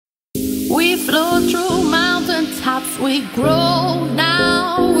We flow through mountaintops, we grow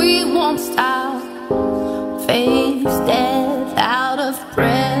now, we won't stop. Face death out of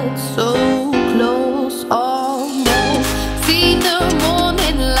breath, so close, almost. See the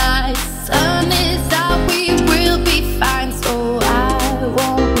morning light, sun is out, we will be fine. So I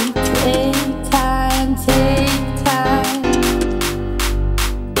won't take time to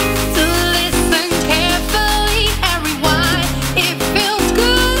listen carefully and rewind. It feels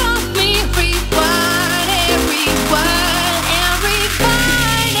good on me, rewind and rewind and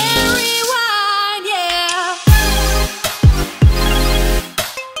rewind and rewind, yeah.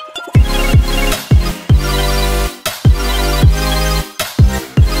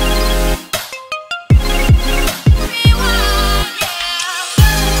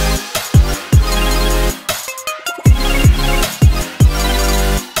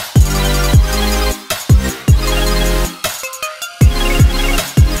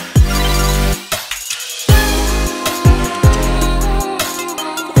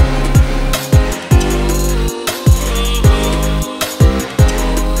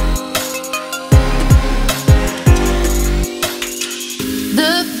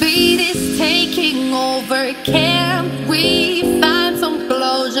 The beat is taking over. Can we find some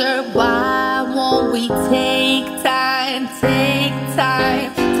closure? Why won't we take